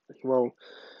it. Well,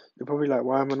 you're probably like,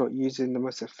 why am I not using the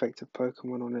most effective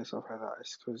Pokemon on it? Stuff like that.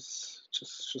 It's because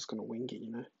just gonna wing it,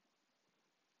 you know.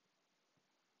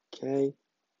 Okay,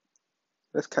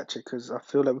 let's catch it because I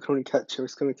feel like we can only catch it.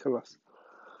 It's gonna kill us.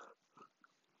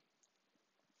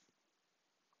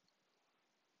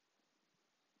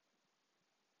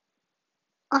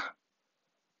 Ah!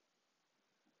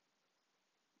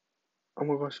 Oh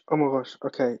my gosh! Oh my gosh!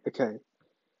 Okay, okay,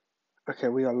 okay.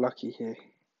 We are lucky here.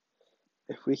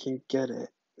 If we can get it,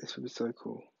 this would be so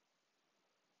cool.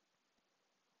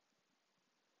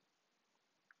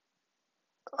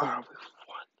 Ah, we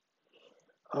won!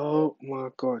 Oh my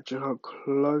god! Do you know how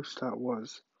close that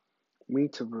was? We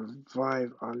need to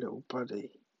revive our little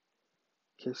buddy.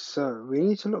 Okay, so we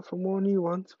need to look for more new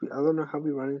ones. I don't know how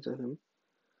we ran into him.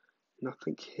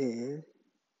 Nothing here.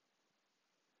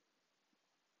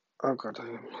 Oh god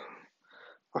damn.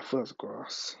 I feel it's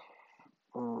grass.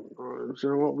 Oh no. Do you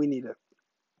know what? We need it.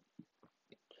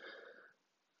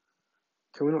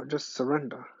 Can we not just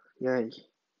surrender? Yay.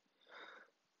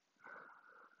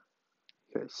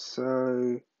 Okay,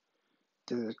 so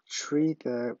there's a tree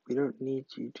there. We don't need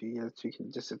you to yet. So you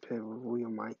can disappear with all your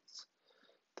mites.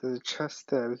 There's a chest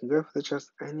there. We can go for the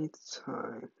chest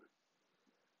anytime.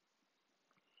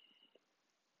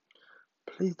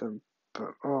 Please don't.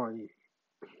 But oh, you.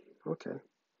 Okay.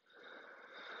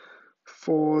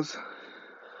 Fours.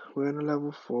 We're on a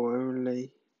level 4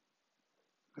 only.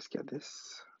 Let's get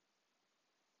this.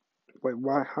 Wait,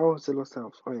 why? How is it lost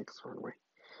health? Oh, yeah, because run away.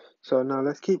 So now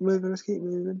let's keep moving. Let's keep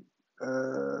moving.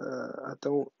 I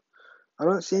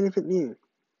don't see anything new.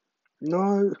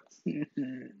 No. Do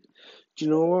you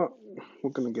know what?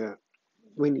 We're gonna get.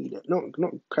 We need it.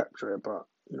 Not capture it, but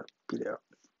beat it up.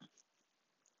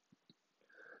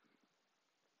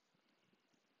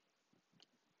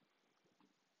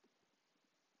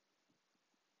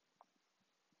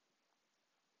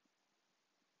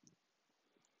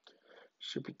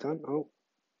 Should be done. Oh,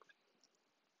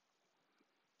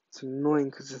 it's annoying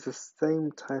because it's the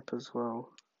same type as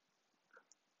well.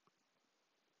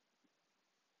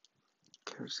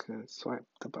 Okay, I'm just gonna swipe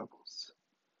the bubbles.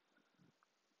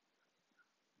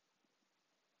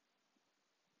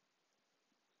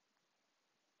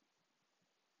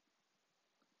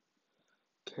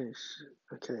 Okay,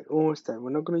 okay, almost there.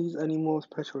 We're not gonna use any more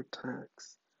special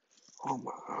attacks. Oh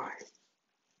my.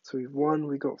 So we've won.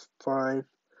 We got 5.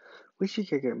 We should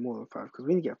get more than 5 because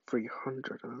we need to get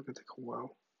 300, and that's gonna take a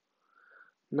while.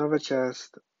 Another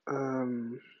chest.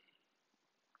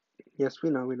 Yes,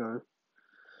 we know.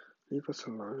 Leave us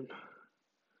alone.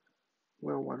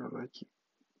 Well, why don't I keep?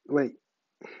 Wait.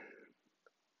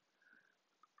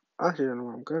 I actually don't know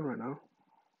where I'm going right now.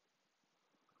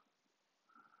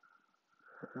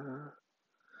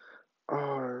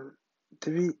 Oh,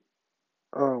 did we?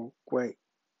 Oh, wait.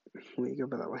 We go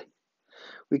back that way.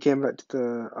 We came back to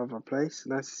the other place.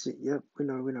 Nice to see. Yep, we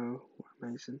know.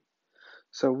 Amazing.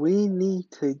 So we need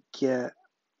to get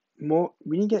more.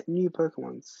 We need to get new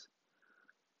Pokemons.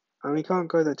 And we can't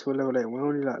go there to a level 8. We're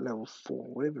only like level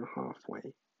 4. We're even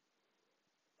halfway.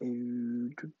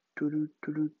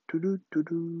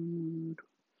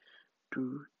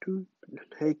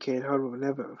 Hey kid, how do I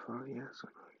never? Oh, yes,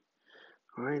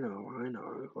 I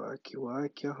know. Work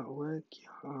your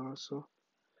hard. So,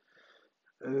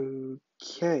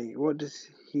 okay, what does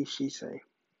she say?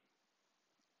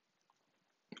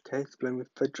 Okay, explain with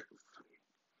Frederick.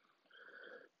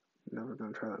 Never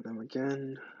gonna try that name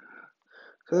again.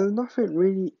 So there's nothing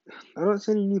really. I don't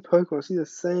see any new Pokemon. I see the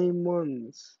same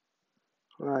ones.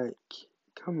 Like,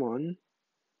 come on.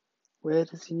 Where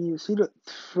does he need? See, look,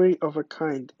 3 of a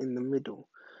kind in the middle.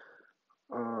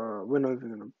 We're not even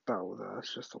gonna battle that.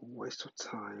 That's just a waste of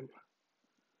time.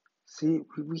 See,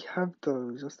 we have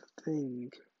those. That's the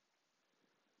thing.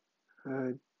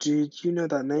 Did you know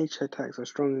that nature attacks are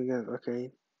strong against? Okay,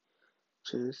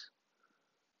 cheers.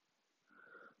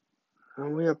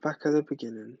 And we are back at the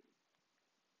beginning.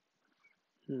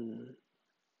 Do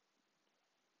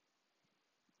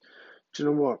you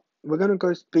know what? We're gonna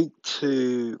go speak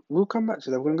to. We'll come back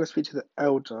to that. We're gonna go speak to the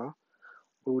elder.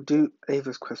 We'll do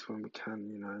Ava's quest when we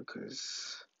can,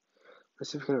 because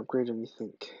let's see if we can upgrade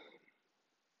anything.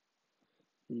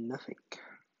 Nothing.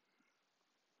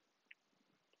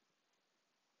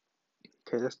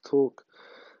 Okay, let's talk.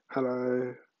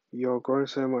 Hello. You're growing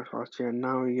so much last year, and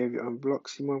now you gave your own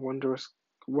Bloxymon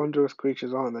wondrous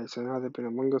creatures, aren't they? So now they've been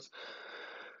among us,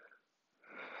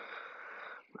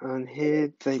 and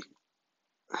here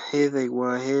they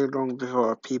were, here long before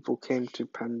our people came to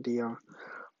Pandia.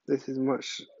 This is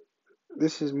much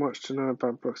to know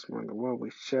about Bloxymon, the world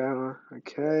we share.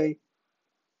 Okay.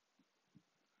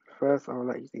 First, I would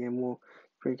like you to get more.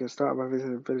 We can start by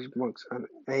visiting the village monks and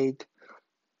aid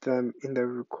them in their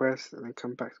requests, and then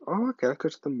come back. Oh, okay. Let's go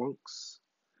to the monks.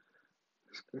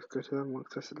 Let's go to the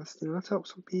monks. Let's help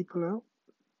some people out.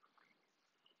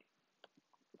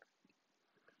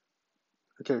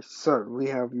 Okay, so we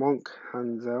have Monk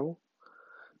Hansel.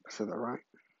 I said that right.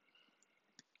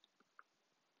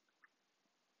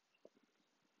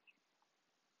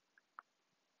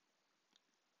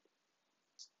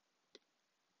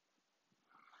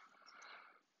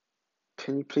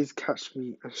 Can you please catch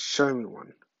me and show me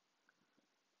one?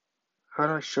 How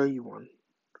do I show you one?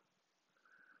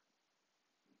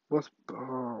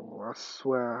 Oh, I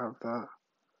swear I have that.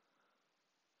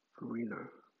 Reno.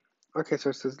 Okay, so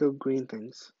it's those little green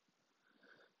things.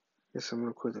 Yes, I'm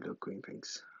gonna call the little green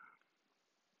things.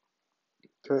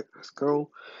 Okay, let's go.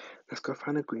 Let's go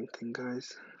find a green thing,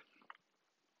 guys.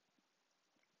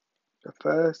 The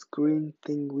first green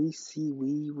thing we see,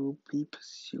 we will be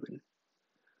pursuing.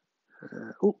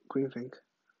 Oh, green thing.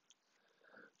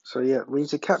 So yeah, we need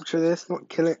to capture this, not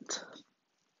kill it.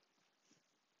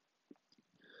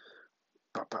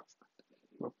 Pop.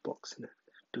 We're boxing it.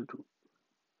 Do.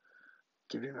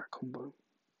 Give it that combo.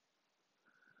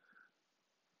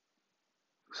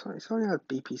 Sorry, it's only had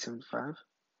BP75.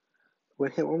 We're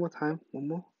gonna hit one more time. One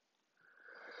more.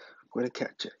 We're gonna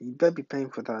catch it. You better be paying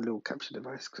for that little capture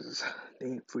device because they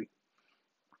ain't free.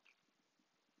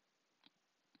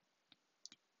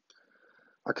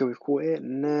 Okay, we've caught it.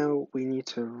 Now we need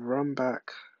to run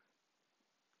back.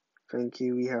 Thank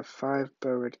you. We have 5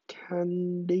 buried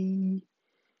candy.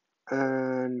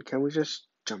 And can we just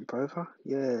jump over?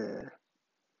 Yeah.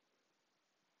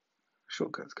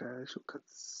 Shortcuts, guys.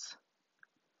 Shortcuts.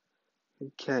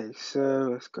 Okay, so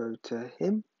let's go to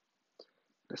him.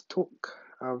 Let's talk.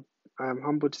 I'm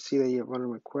humbled to see that you have run a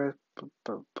request.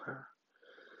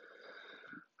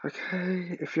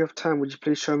 Okay, if you have time, would you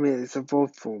please show me its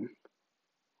evolved form?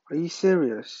 Are you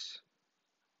serious?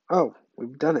 Oh,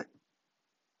 we've done it.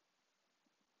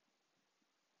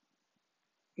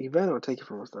 You better not take it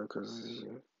from us though, because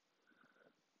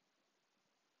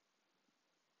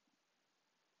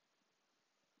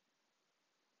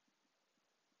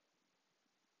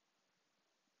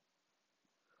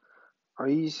are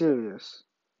you serious?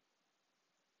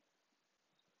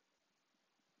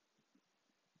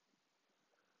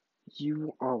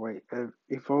 You are wait,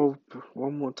 evolved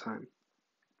one more time.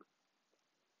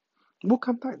 We'll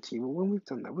come back to you. When we've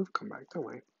done that, we'll come back, don't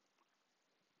we?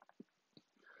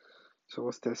 So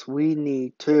what's this? We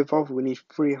need to evolve. We need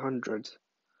 300,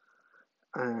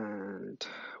 and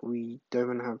we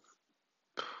don't have.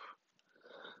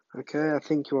 Okay, I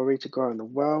think you are ready to go out in the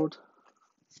world.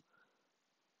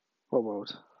 What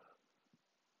world?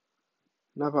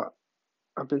 No, but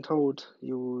I've been told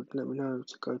you would let me know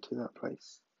to go to that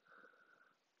place.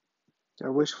 I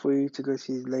wish for you to go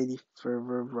see the lady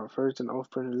first, an old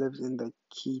friend who lives in the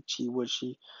Kichi Wood.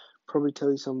 She probably tell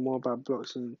you some more about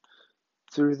blocks and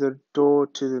through the door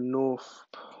to the north.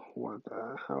 What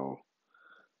the hell?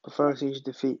 But first you need to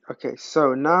defeat. Okay,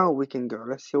 so now we can go.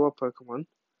 Let's see our Pokemon.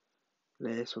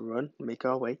 Let's run, make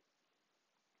our way.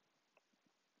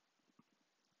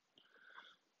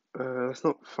 Let's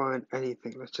not find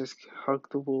anything. Let's just hug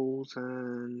the walls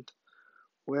and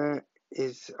where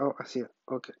is? Oh, I see it.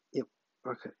 Okay, yep.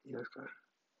 Okay, yeah, let's go.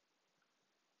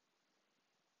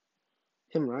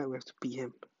 Him, right? We have to beat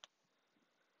him.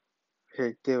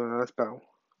 Okay, deal. Now let's battle.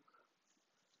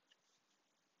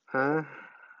 Huh?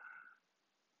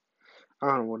 I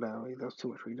don't know what that was. That was too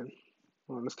much reading.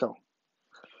 Well, let's go.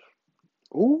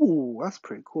 Ooh, that's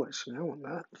pretty cool. Actually, I want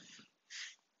that.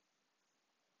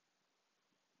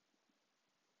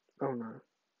 Oh no.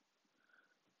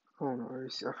 Oh no.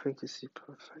 I think it's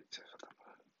super effective.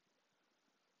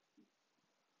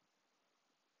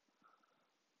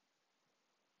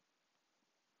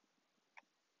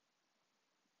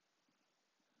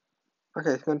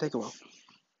 Okay, it's gonna take a while.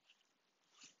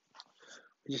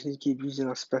 We just need to keep using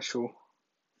our special,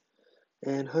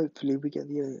 and hopefully we get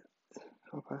the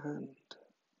upper hand.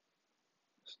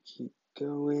 Just keep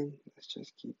going. Let's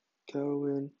just keep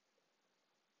going.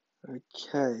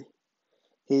 Okay,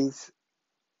 he's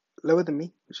lower than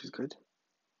me, which is good,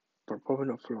 but probably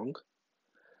not for long.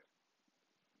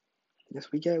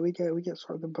 Yes, we get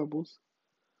sort of the bubbles.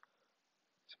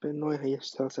 It's a bit annoying how you have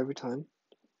to tell us every time.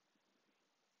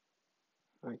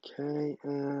 Okay,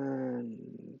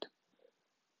 and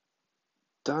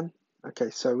done. Okay,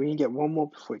 so we need to get one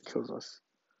more before it kills us.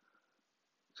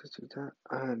 Just do that,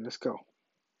 and let's go.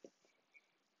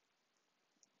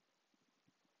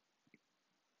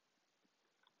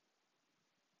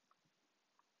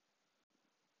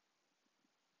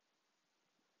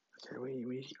 Okay,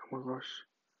 oh my gosh.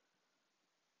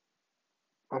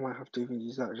 I might have to even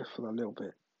use that just for that little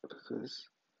bit, because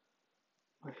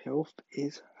my health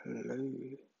is low.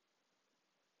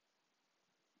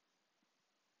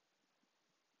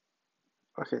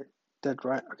 Okay, dead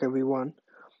right. Okay, we won.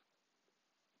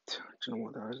 Do you know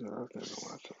what that is? I don't know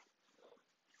what I thought.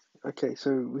 Okay,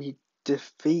 so we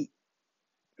defeat.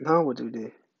 Now what do we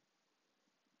do?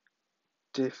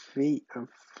 Defeat and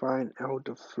find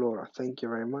Elder Flora. Thank you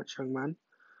very much, young man.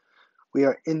 We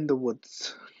are in the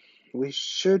woods. We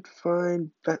should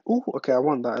find. Oh, okay. I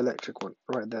want that electric one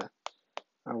right there.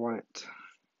 I want it.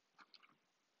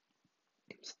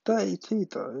 It's 32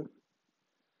 though.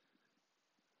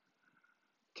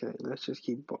 Okay, let's just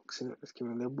keep boxing it. Let's give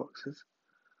it little boxes.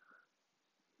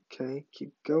 Okay,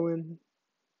 keep going.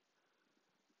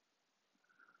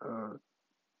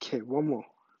 Okay, one more.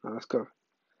 Now let's go.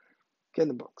 Get in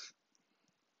the box.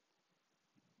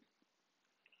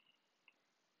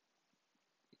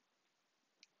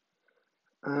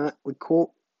 We caught.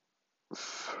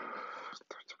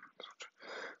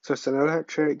 So it's an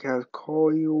electric, has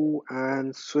coil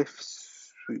and swift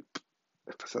swoop,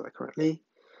 if I said that correctly.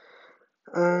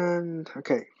 And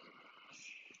okay,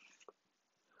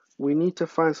 we need to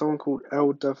find someone called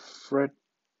Elder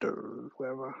Fredo,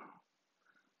 whatever.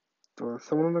 There's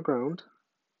someone on the ground.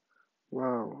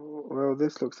 Wow, well,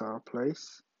 this looks out of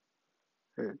place.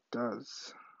 It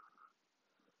does.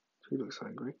 He looks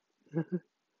angry.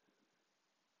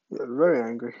 Yeah, very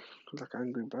angry. Looks like an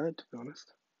angry bird, to be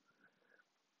honest.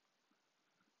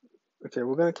 Okay,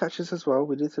 we're gonna catch this as well.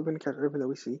 We did say we're gonna catch everything that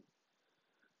we see,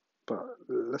 but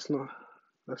let's not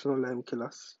let him kill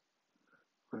us.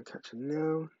 I'm gonna catch him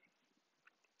now.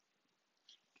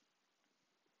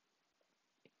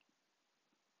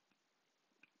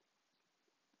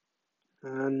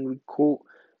 And we caught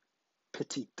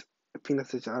Petite. I think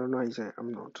that's it. I don't know how you say it.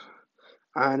 I'm not.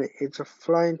 And it's a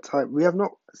flying type. We have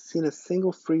not seen a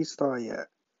single 3-star yet,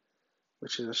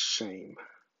 which is a shame.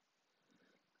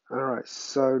 Alright,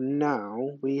 so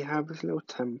now we have this little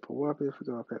temple. What happens if we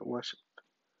go up here and worship?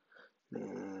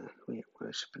 Nah, we ain't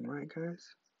worshipping, right,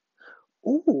 guys?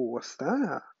 Ooh, what's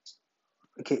that?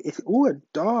 Okay, it's all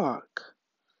dark.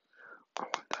 I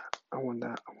want that. I want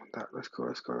that. I want that. Let's go.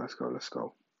 Let's go. Let's go. Let's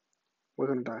go. We're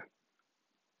gonna die.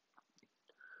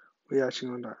 We're actually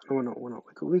gonna die. No, we're not. We're not.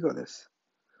 We got this.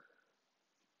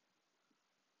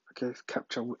 Okay, let's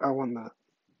capture. I want that.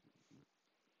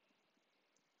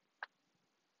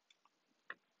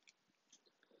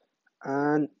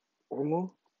 And one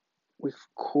more. We've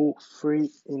caught 3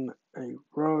 in a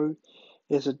row.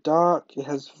 It's a dark. It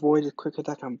has void, quick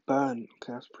attack, and burn.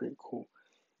 Okay, that's pretty cool.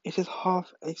 It is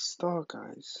half a star,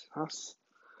 guys. That's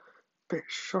a bit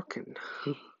shocking.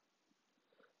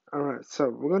 Alright, so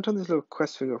we're going to turn this little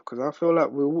quest thing off because I feel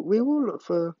like we will look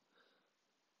for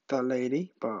that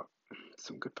lady, but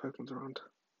some good Pokemons around.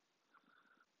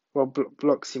 Well,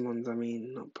 Bloxymons, I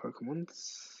mean, not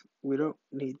Pokemons. We don't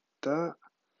need that.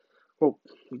 Well,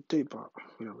 we do, but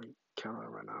we don't really care about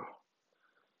it right now.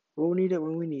 We'll need it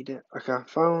when we need it. Okay, I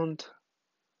found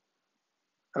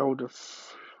Elder,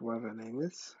 whatever her name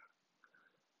is.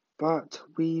 But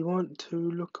we want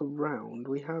to look around.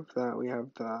 We have that, we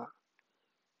have that.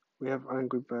 We have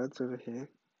Angry Birds over here.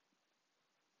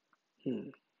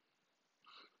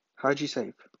 How'd you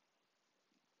save?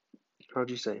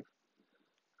 How'd you save?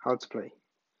 How to play?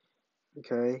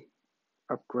 Okay.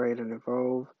 Upgrade and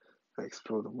evolve.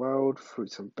 Explore the world.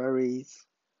 Fruits and berries.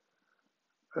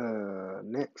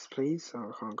 Next, please. Oh,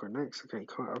 I can't go next. Okay,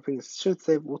 I think it should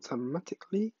save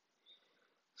automatically.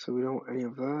 So we don't want any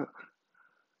of that.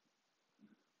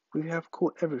 We have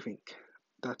caught everything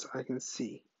that I can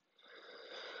see.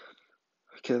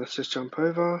 Okay, let's just jump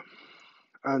over.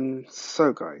 And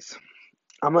so, guys,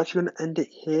 I'm actually going to end it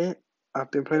here.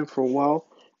 I've been playing for a while.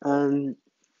 And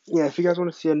yeah, if you guys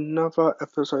want to see another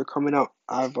episode coming out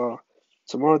either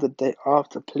tomorrow, the day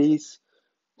after, please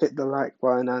hit the like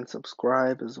button and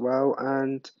subscribe as well.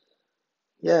 And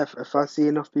yeah, if I see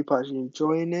enough people actually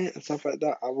enjoying it and stuff like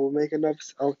that, I will make another.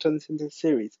 I'll turn this into a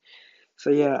series. So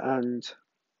yeah, and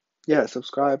yeah,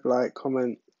 subscribe, like,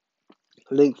 comment,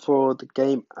 link for the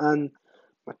game and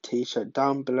my t-shirt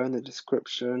down below in the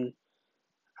description.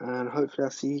 And hopefully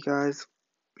I'll see you guys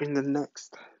in the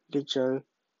next video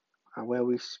where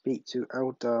we speak to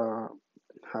Elder.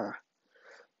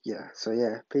 Yeah, so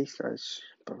yeah, peace guys.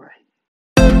 Bye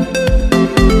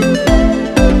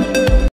bye.